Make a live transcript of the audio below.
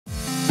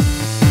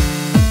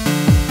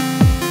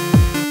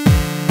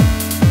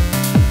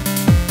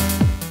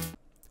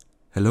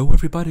Hello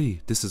everybody,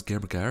 this is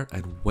GamerGar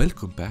and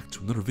welcome back to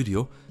another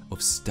video of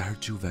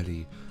Stardew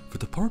Valley. For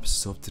the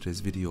purposes of today's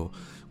video,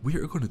 we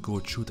are going to go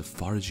through the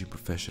foraging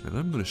profession and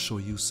I'm going to show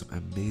you some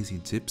amazing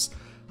tips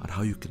on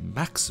how you can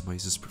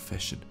maximize this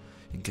profession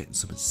and getting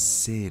some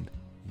insane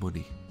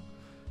money.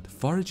 The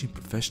foraging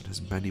profession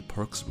has many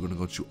perks. We're going to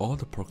go through all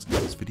the perks in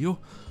this video.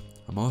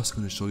 I'm also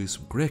going to show you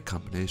some great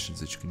combinations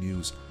that you can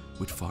use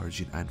with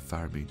foraging and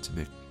farming to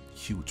make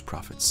huge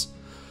profits.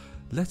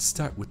 Let's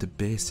start with the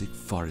basic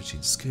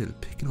foraging skill,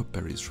 picking up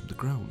berries from the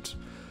ground.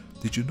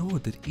 Did you know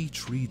that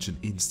each region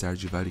in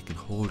Stardew Valley can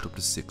hold up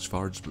to 6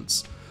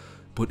 forageables,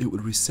 but it will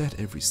reset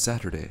every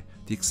Saturday?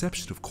 The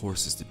exception of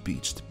course is the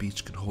beach. The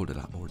beach can hold a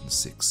lot more than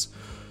 6.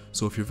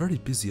 So if you're very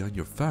busy on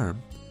your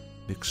farm,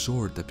 make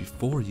sure that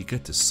before you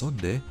get to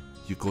Sunday,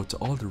 you go to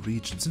all the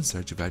regions in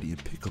Stardew Valley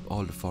and pick up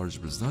all the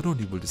forageables. Not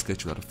only will this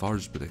get you a lot of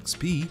forageable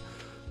XP,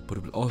 but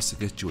it will also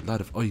get you a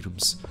lot of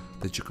items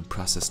that you can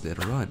process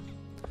later on.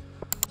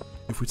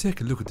 If we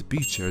take a look at the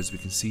beach areas, we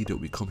can see that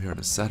we come here on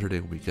a Saturday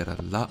and we get a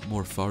lot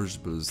more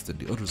forageables than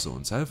the other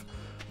zones have.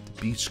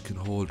 The beach can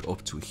hold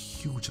up to a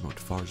huge amount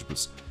of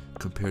forageables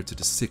compared to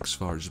the 6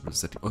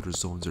 forageables that the other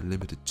zones are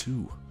limited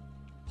to.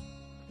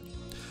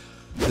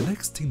 The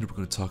next thing that we're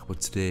going to talk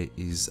about today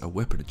is a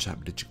weapon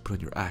enchantment that you can put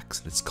on your axe,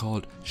 and it's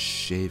called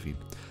shaving.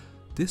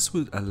 This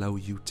will allow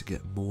you to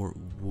get more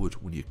wood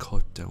when you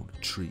cut down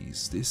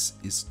trees. This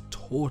is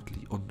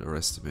totally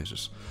underestimated.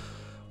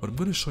 What I'm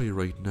going to show you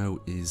right now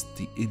is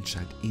the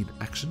enchant in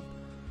action.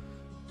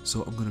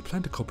 So I'm going to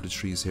plant a couple of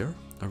trees here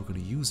and we're going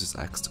to use this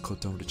axe to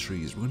cut down the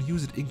trees. We're going to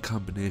use it in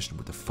combination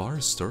with the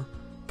forester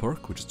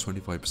perk, which is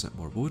 25%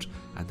 more wood,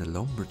 and the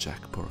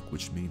lumberjack perk,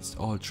 which means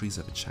all trees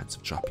have a chance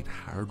of dropping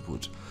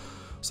hardwood.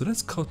 So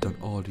let's cut down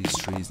all these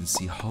trees and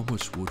see how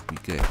much wood we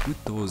get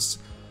with those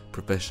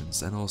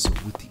professions and also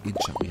with the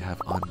enchant we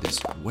have on this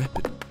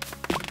weapon.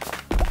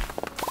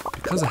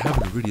 Because I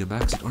have an iridium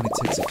axe, it only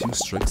takes a few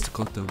strikes to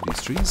cut down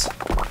these trees.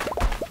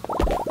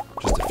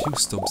 Just a few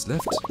stumps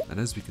left, and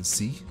as we can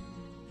see,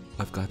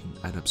 I've gotten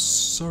an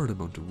absurd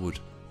amount of wood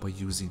by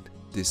using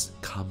this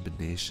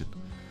combination.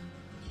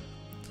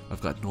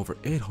 I've gotten over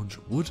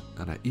 800 wood,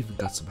 and I even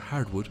got some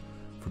hardwood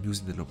from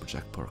using the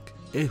lumberjack perk.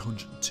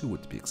 802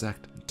 to be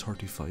exact, and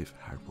 35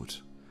 hardwood.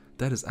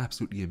 That is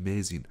absolutely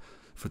amazing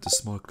for the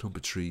small clump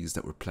of trees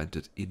that were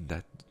planted in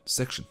that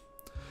section.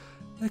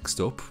 Next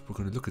up, we're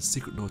going to look at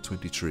Secret Note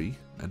 23,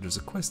 and there's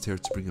a quest here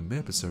to bring a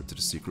maple syrup to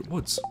the secret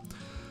woods.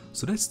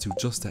 So let's do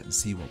just that and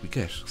see what we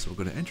get. So we're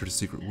going to enter the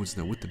secret woods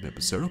now with the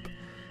maple syrup,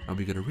 and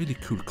we get a really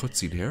cool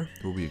cutscene here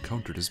where we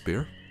encounter this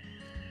bear.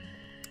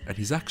 And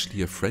he's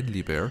actually a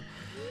friendly bear,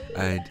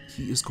 and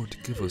he is going to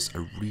give us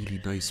a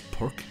really nice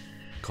perk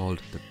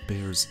called the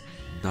Bear's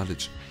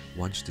Knowledge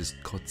once this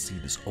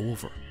cutscene is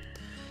over.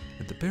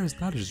 And the Bear's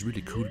Knowledge is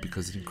really cool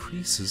because it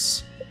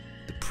increases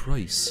the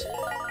price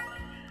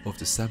of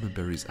the salmon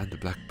berries and the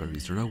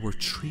blackberries. They're now worth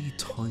 3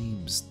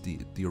 times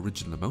the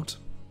original amount.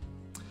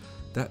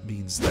 That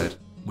means that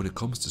when it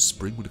comes to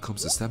spring, when it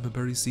comes to salmon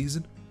berry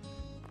season,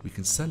 we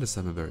can sell the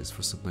salmon berries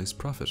for some nice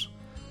profit.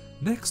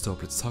 Next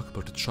up, let's talk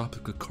about the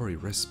tropical curry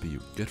recipe you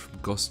can get from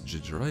Gus and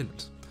Ginger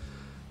Island.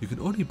 You can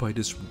only buy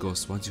this from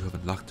Gus once you have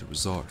unlocked the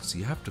resort, so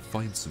you have to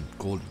find some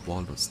golden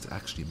walnuts to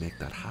actually make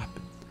that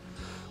happen.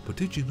 But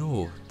did you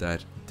know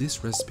that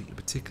this recipe in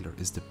particular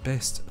is the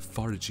best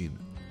foraging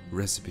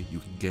recipe you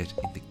can get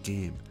in the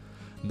game?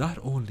 Not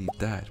only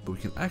that, but we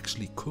can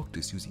actually cook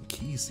this using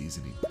key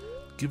seasoning,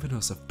 giving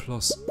us a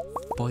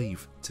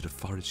 +5 to the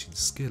foraging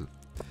skill.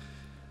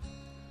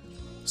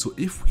 So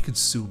if we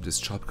consume this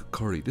tropical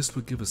curry, this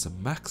will give us a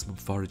maximum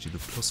foraging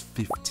of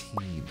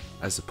 +15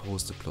 as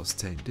opposed to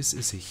 +10. This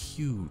is a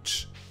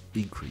huge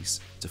increase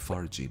to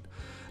foraging.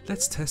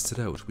 Let's test it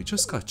out. We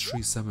just got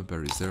 3 salmon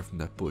berries there from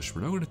that bush.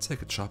 We're now going to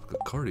take a tropical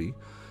curry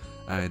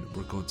and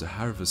we're going to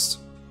harvest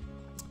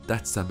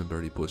that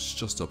salmonberry bush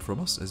just up from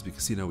us. As we can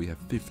see now, we have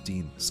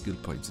 15 skill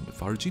points in the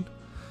foraging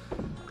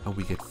and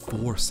we get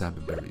 4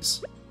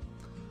 salmonberries.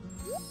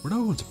 We're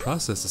now going to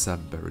process the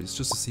salmonberries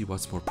just to see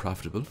what's more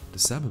profitable, the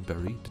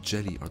salmonberry, the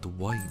jelly, or the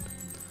wine.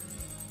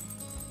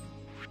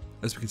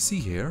 As we can see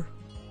here,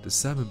 the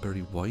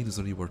salmonberry wine is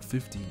only worth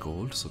 15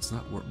 gold, so it's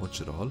not worth much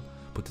at all,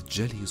 but the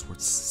jelly is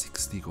worth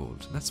 60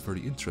 gold. And that's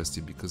very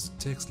interesting because it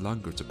takes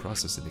longer to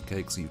process in a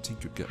keg, so you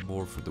think you'd get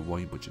more for the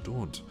wine, but you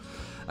don't.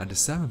 And the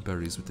salmon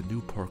berries with the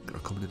new perk are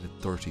coming in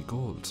at 30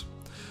 gold.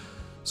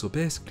 So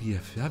basically,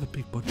 if you have a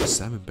big bunch of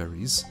salmon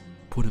berries,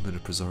 put them in a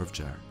preserve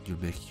jar,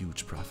 you'll make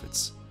huge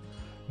profits.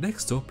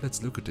 Next up,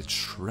 let's look at the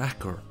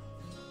tracker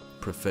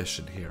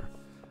profession here.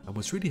 And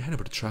what's really handy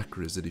about the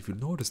tracker is that if you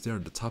notice there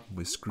on the top of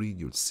my screen,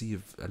 you'll see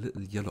a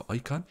little yellow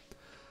icon.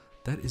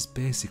 That is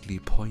basically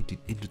pointing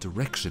in the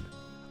direction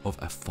of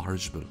a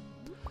forageable.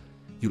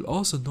 You'll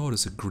also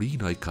notice a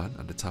green icon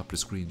on the top of the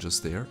screen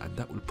just there, and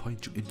that will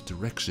point you in the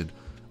direction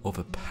of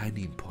a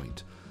panning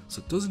point.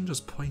 So it doesn't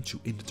just point you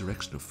in the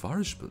direction of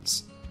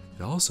forageables,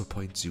 it also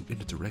points you in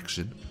the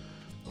direction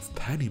of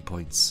panning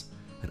points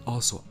and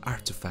also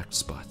artifact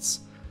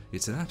spots.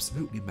 It's an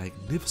absolutely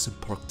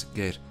magnificent perk to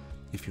get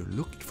if you're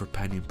looking for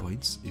panion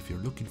points, if you're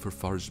looking for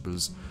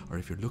forageables, or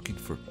if you're looking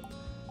for,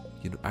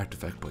 you know,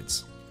 artifact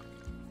points.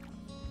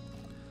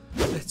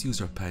 Let's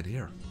use our pan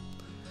here.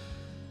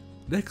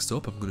 Next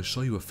up, I'm going to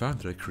show you a farm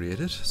that I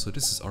created. So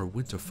this is our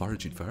winter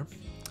foraging farm,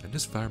 and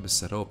this farm is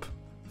set up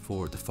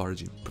for the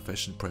foraging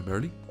profession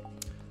primarily.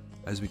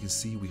 As we can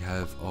see, we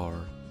have our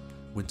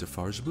winter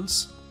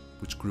forageables,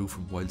 which grew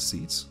from wild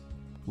seeds.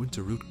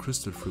 Winter root,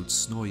 crystal fruit,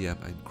 snow yam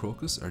and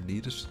crocus are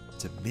needed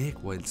to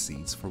make wild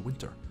seeds for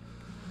winter.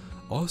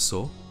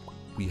 Also,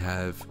 we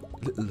have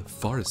little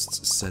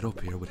forests set up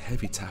here with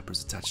heavy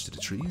tappers attached to the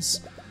trees,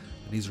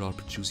 and these are all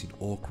producing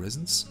oak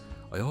resins.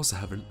 I also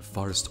have a little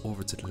forest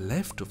over to the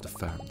left of the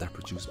farm that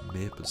produce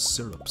maple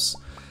syrups,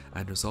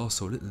 and there's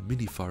also a little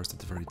mini forest at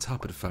the very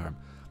top of the farm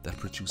that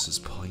produces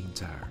pine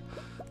tar.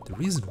 The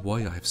reason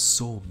why I have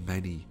so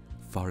many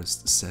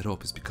forests set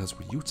up is because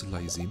we're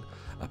utilizing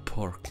a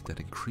perk that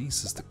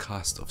increases the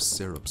cost of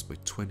syrups by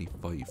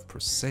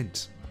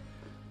 25%.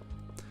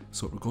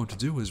 So what we're going to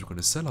do is we're going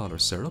to sell all our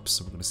syrups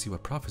and we're going to see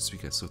what profits we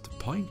get. So the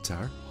pine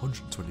tar,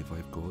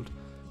 125 gold,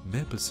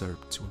 maple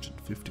syrup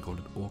 250 gold,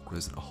 and oak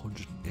resin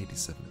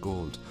 187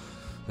 gold.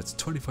 That's a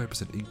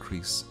 25%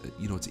 increase,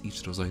 you know, to each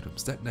of those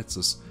items. That nets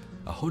us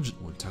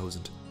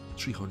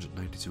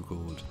 101,392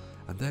 gold,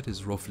 and that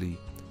is roughly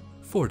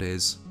 4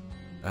 days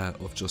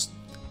of just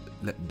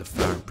letting the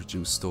farm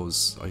produce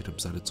those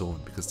items on its own,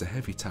 because the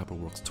heavy tapper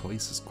works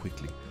twice as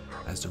quickly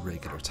as the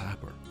regular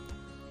tapper.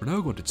 We're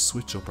now going to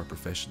switch up our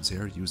professions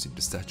here using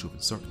the Statue of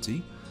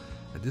Uncertainty,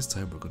 and this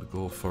time we're going to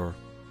go for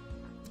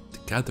the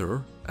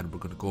Gatherer and we're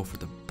going to go for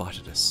the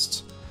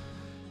Botanist.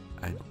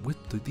 And with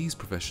these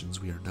professions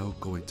we are now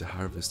going to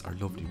harvest our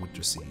lovely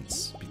winter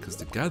seeds, because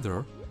the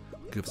Gatherer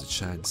gives a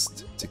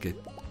chance to get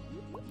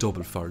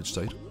double foraged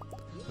item.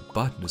 The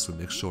Botanist will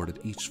make sure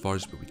that each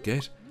forage that we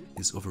get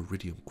is of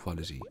iridium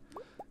quality.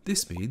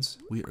 This means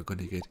we are going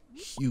to get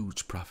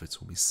huge profits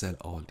when we sell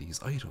all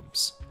these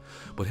items.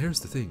 But here's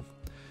the thing,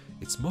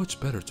 it's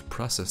much better to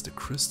process the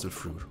crystal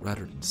fruit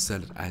rather than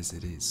sell it as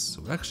it is.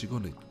 So we're actually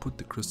going to put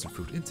the crystal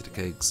fruit into the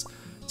kegs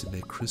to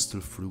make crystal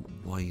fruit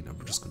wine, and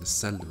we're just going to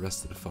sell the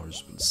rest of the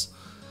forageables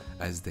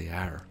as they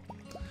are.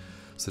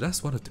 So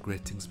that's one of the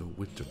great things about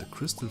winter. The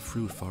crystal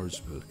fruit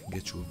forageable can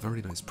get you a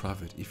very nice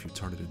profit if you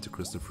turn it into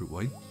crystal fruit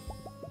wine.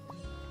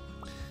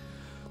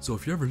 So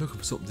if you're ever looking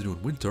for something to do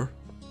in winter,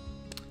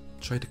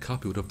 try to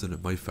copy what I've done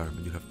at my farm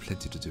and you'll have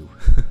plenty to do.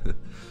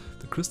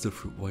 The crystal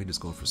fruit wine is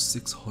going for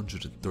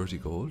 630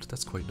 gold.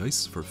 That's quite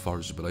nice for a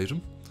forageable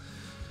item.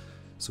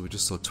 So we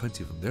just sold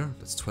 20 of them there.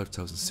 That's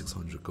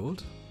 12,600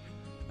 gold.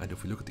 And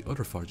if we look at the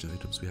other foraging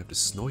items, we have the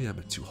snow yam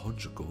at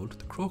 200 gold,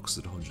 the crocus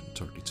at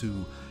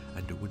 132,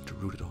 and the winter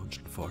root at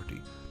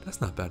 140.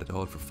 That's not bad at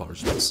all for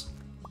forageables.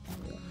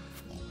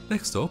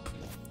 Next up,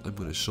 I'm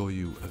going to show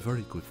you a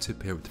very good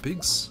tip here with the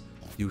pigs,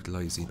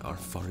 utilizing our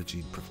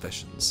foraging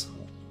professions.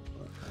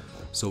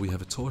 So we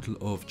have a total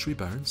of 3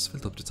 barns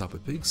filled up to the top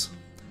with pigs.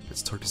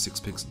 It's 36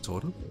 pigs in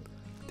total.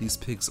 These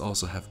pigs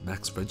also have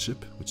max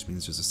friendship, which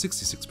means there's a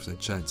 66%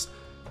 chance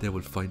they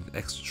will find an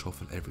extra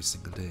truffle every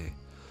single day.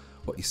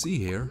 What you see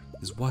here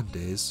is 1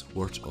 day's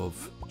worth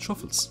of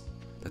truffles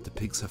that the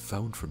pigs have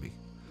found for me.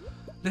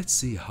 Let's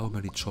see how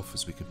many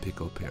truffles we can pick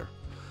up here.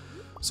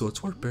 So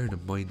it's worth bearing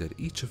in mind that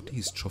each of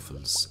these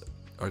truffles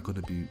are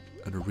going to be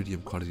an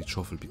iridium quality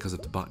truffle because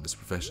of the botanist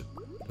profession.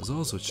 There's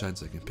also a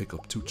chance I can pick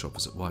up 2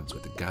 truffles at once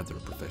with the gatherer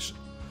profession.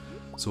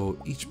 So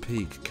each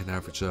pig can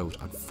average out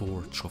on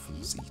 4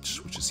 truffles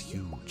each, which is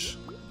huge.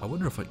 I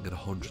wonder if I can get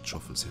 100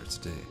 truffles here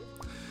today.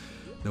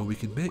 Now we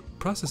can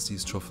process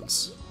these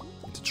truffles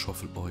into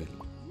truffle oil,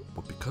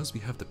 but because we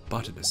have the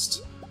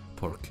botanist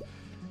perk,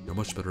 you're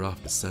much better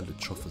off to sell the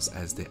truffles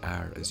as they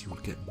are, as you will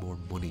get more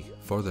money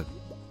for them.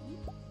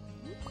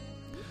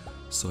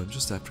 So I'm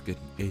just after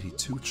getting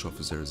 82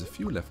 truffles. There's a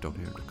few left down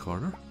here in the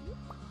corner.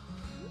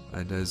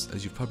 And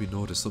as you've probably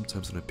noticed,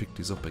 sometimes when I pick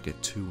these up I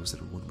get 2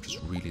 instead of 1, which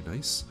is really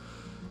nice.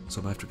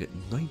 So I'm after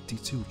getting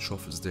 92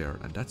 truffles there,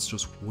 and that's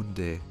just 1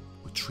 day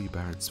with 3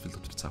 barns filled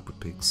up to the top with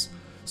pigs.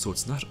 So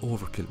it's not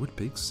overkill with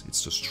pigs,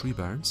 it's just 3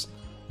 barns.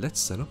 Let's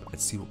sell them and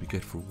see what we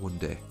get for 1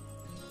 day.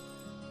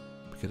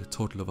 We get a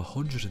total of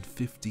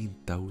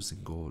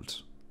 115,000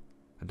 gold.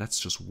 And that's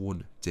just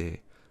 1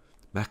 day.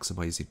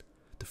 Maximising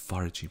the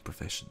foraging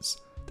professions.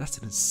 That's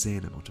an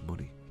insane amount of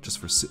money just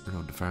for sitting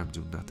around the farm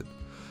doing nothing.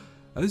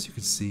 As you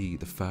can see,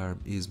 the farm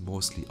is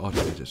mostly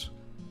automated.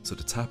 So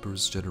the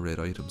tappers generate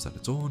items on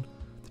its own,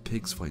 the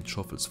pigs find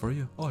truffles for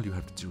you. All you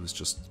have to do is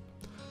just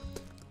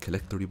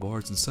collect the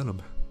rewards and sell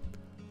them.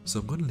 So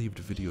I'm going to leave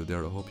the video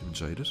there. I hope you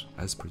enjoyed it.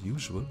 As per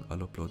usual, I'll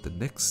upload the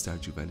next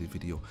Stardew Valley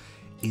video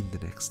in the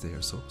next day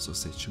or so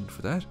stay tuned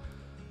for that.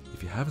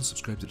 If you haven't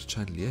subscribed to the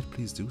channel yet,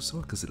 please do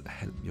so, because it'll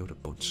help me out a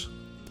bunch.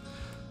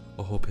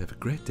 I hope you have a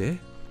great day.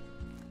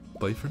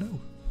 Bye for now.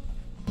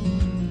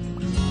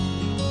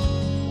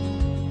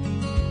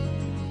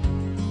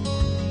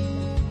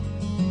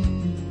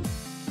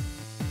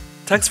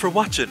 Thanks for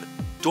watching.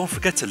 Don't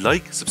forget to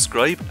like,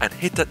 subscribe and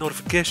hit that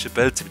notification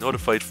bell to be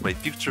notified for my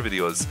future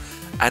videos.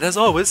 And as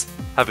always,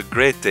 have a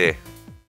great day.